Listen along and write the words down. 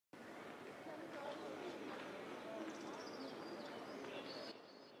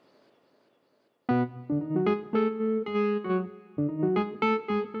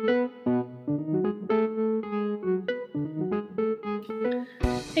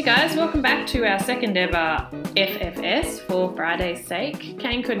Hey guys, welcome back to our second ever FFS for Friday's sake.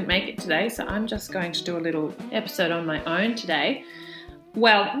 Kane couldn't make it today, so I'm just going to do a little episode on my own today.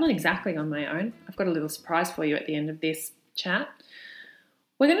 Well, not exactly on my own. I've got a little surprise for you at the end of this chat.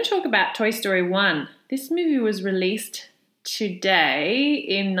 We're going to talk about Toy Story 1. This movie was released today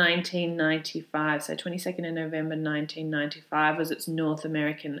in 1995, so 22nd of November 1995 was its North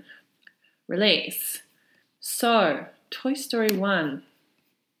American release. So, Toy Story 1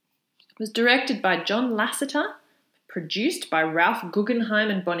 was directed by John Lasseter, produced by Ralph Guggenheim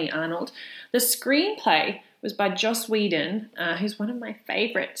and Bonnie Arnold. The screenplay was by Joss Whedon, who's one of my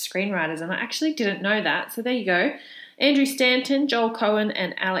favourite screenwriters, and I actually didn't know that, so there you go. Andrew Stanton, Joel Cohen,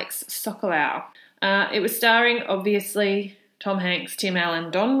 and Alex Sokolow. It was starring, obviously, Tom Hanks, Tim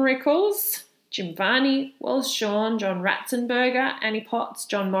Allen, Don Rickles, Jim Varney, Wallace Shawn, John Ratzenberger, Annie Potts,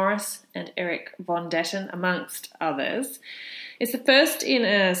 John Morris, and Eric Von Detten, amongst others. It's the first in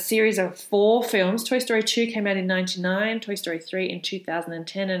a series of 4 films. Toy Story 2 came out in 1999, Toy Story 3 in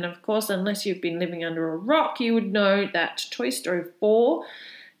 2010, and of course, unless you've been living under a rock, you would know that Toy Story 4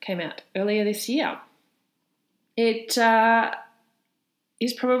 came out earlier this year. It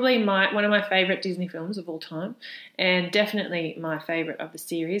is probably one of my favourite Disney films of all time, and definitely my favourite of the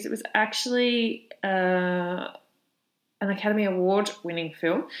series. It was actually an Academy Award winning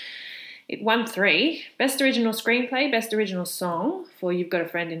film. It won 3, Best Original Screenplay, Best Original Song for You've Got a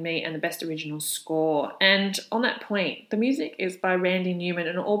Friend in Me, and the Best Original Score. And on that point, the music is by Randy Newman,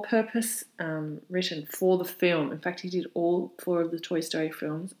 an all-purpose written for the film. In fact, he did all 4 of the Toy Story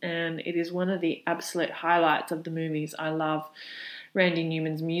films, and it is one of the absolute highlights of the movies. I love Randy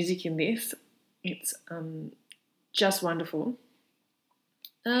Newman's music in this. It's just wonderful.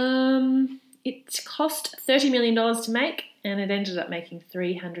 It cost $30 million to make, and it ended up making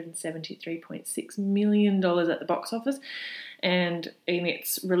 $373.6 million at the box office. And in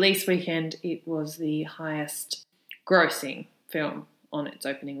its release weekend, it was the highest grossing film on its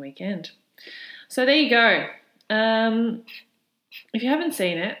opening weekend. So there you go. If you haven't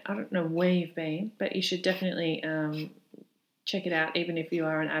seen it, I don't know where you've been, but you should definitely check it out, even if you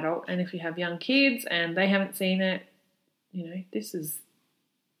are an adult. And if you have young kids and they haven't seen it, you know, this was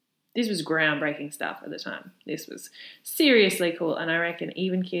groundbreaking stuff at the time. This was seriously cool, and I reckon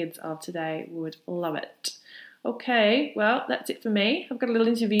even kids of today would love it. Okay, well, that's it for me. I've got a little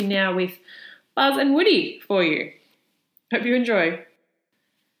interview now with Buzz and Woody for you. Hope you enjoy.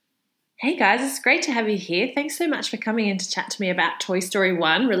 Hey guys, it's great to have you here. Thanks so much for coming in to chat to me about Toy Story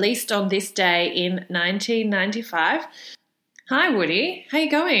 1, released on this day in 1995. Hi Woody, how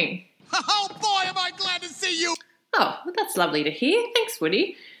you going? Oh boy, am I glad to see you! Oh, well, that's lovely to hear. Thanks,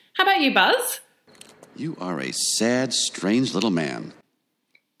 Woody. How about you, Buzz? You are a sad, strange little man.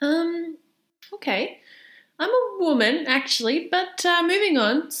 Okay. I'm a woman, actually, but moving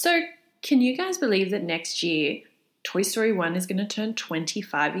on. So, can you guys believe that next year Toy Story 1 is going to turn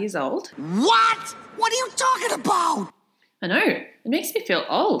 25 years old? What? What are you talking about? I know. It makes me feel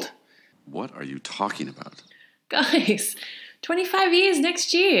old. What are you talking about? Guys, 25 years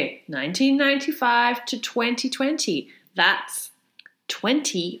next year. 1995 to 2020. That's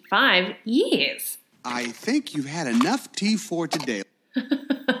 25 years. I think you've had enough tea for today.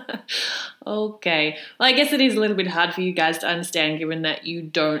 Okay. Well, I guess it is a little bit hard for you guys to understand given that you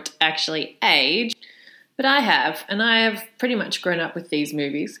don't actually age. But I have, and I have pretty much grown up with these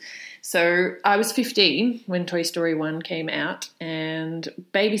movies. So I was 15 when Toy Story 1 came out and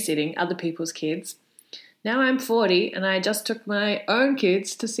babysitting other people's kids. Now I'm 40 and I just took my own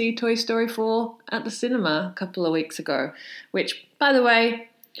kids to see Toy Story 4 at the cinema a couple of weeks ago, which, by the way,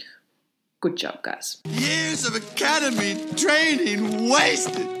 good job, guys. Years of academy training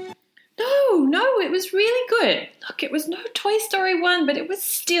wasted. No, it was really good. Look, it was no Toy Story 1, but it was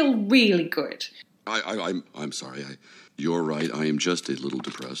still really good. I'm sorry. You're right. I am just a little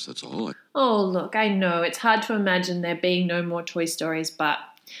depressed, that's all. Oh, look, I know. It's hard to imagine there being no more Toy Stories, but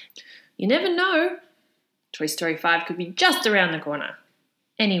you never know. Toy Story 5 could be just around the corner.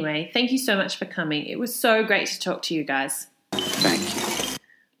 Anyway, thank you so much for coming. It was so great to talk to you guys. Thank you.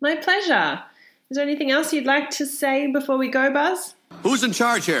 My pleasure. Is there anything else you'd like to say before we go, Buzz? Who's in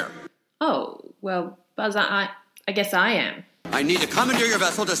charge here? Oh, well, Buzz, I guess I am. I need to commandeer your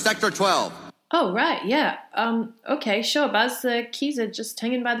vessel to Sector 12. Oh, right, yeah. Okay, sure, Buzz. The keys are just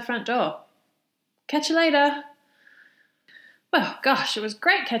hanging by the front door. Catch you later. Well, gosh, it was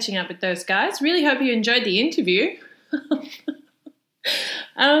great catching up with those guys. Really hope you enjoyed the interview.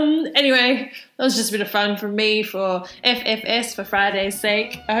 Anyway, that was just a bit of fun from me for FFS for Friday's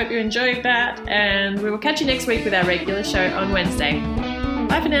sake. I hope you enjoyed that, and we will catch you next week with our regular show on Wednesday.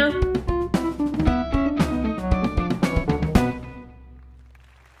 Bye for now.